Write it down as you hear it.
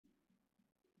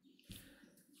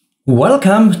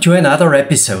Welcome to another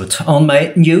episode on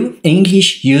my new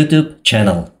English YouTube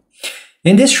channel.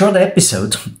 In this short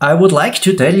episode, I would like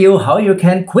to tell you how you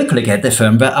can quickly get a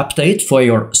firmware update for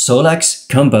your Solax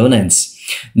components.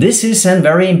 This is a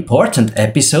very important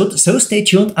episode, so stay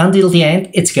tuned until the end.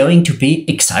 It's going to be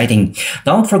exciting.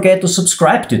 Don't forget to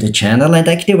subscribe to the channel and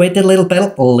activate the little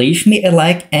bell. Leave me a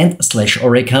like and /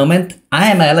 or a comment. I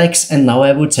am Alex and now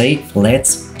I would say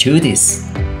let's do this.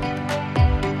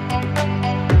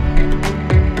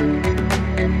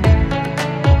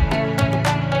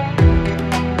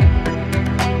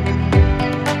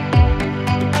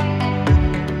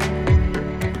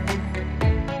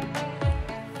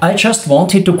 I just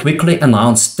wanted to quickly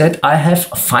announce that I have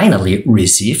finally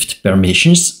received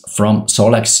permissions from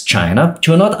Solax China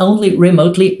to not only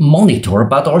remotely monitor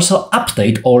but also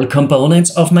update all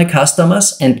components of my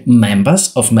customers and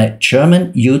members of my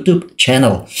German YouTube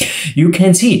channel. You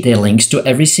can see the links to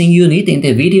everything you need in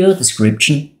the video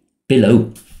description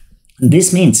below.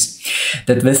 This means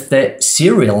that with the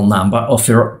serial number of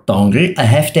your dongle, I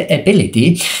have the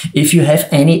ability, if you have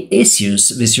any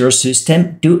issues with your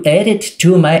system, to add it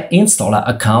to my installer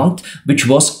account, which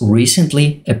was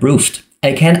recently approved.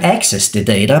 I can access the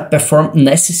data, perform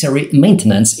necessary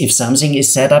maintenance if something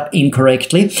is set up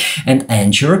incorrectly, and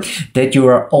ensure that you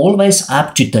are always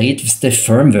up to date with the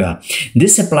firmware.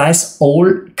 This applies all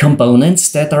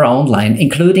components that are online,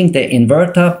 including the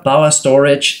inverter, power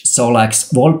storage,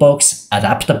 Solax wall box,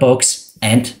 adapter box,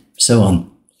 and so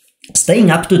on. Staying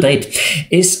up to date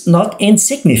is not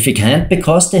insignificant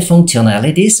because the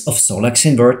functionalities of Solax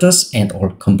inverters and all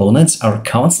components are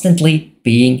constantly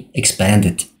being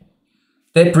expanded.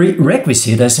 The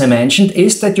prerequisite, as I mentioned,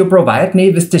 is that you provide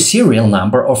me with the serial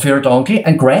number of your dongle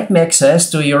and grant me access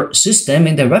to your system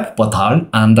in the web portal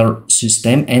under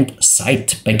System and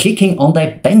Site by clicking on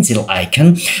the pencil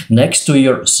icon next to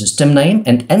your system name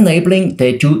and enabling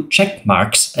the two check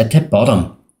marks at the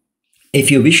bottom. If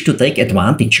you wish to take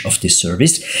advantage of this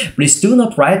service, please do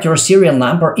not write your serial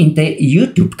number in the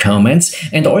YouTube comments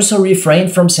and also refrain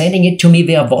from sending it to me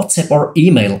via WhatsApp or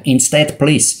email. Instead,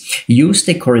 please use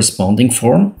the corresponding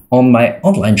form on my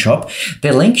online shop,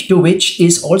 the link to which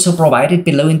is also provided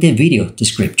below in the video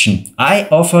description. I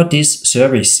offer this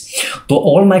service to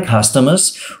all my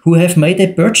customers who have made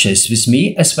a purchase with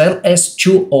me, as well as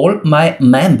to all my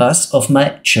members of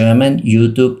my German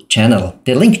YouTube channel.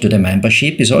 The link to the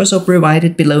membership is also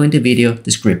provided below in the video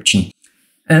description.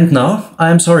 And now,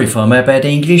 I'm sorry for my bad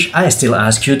English, I still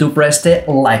ask you to press the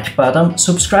like button,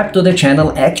 subscribe to the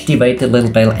channel, activate the little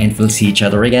bell, and we'll see each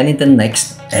other again in the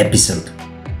next episode.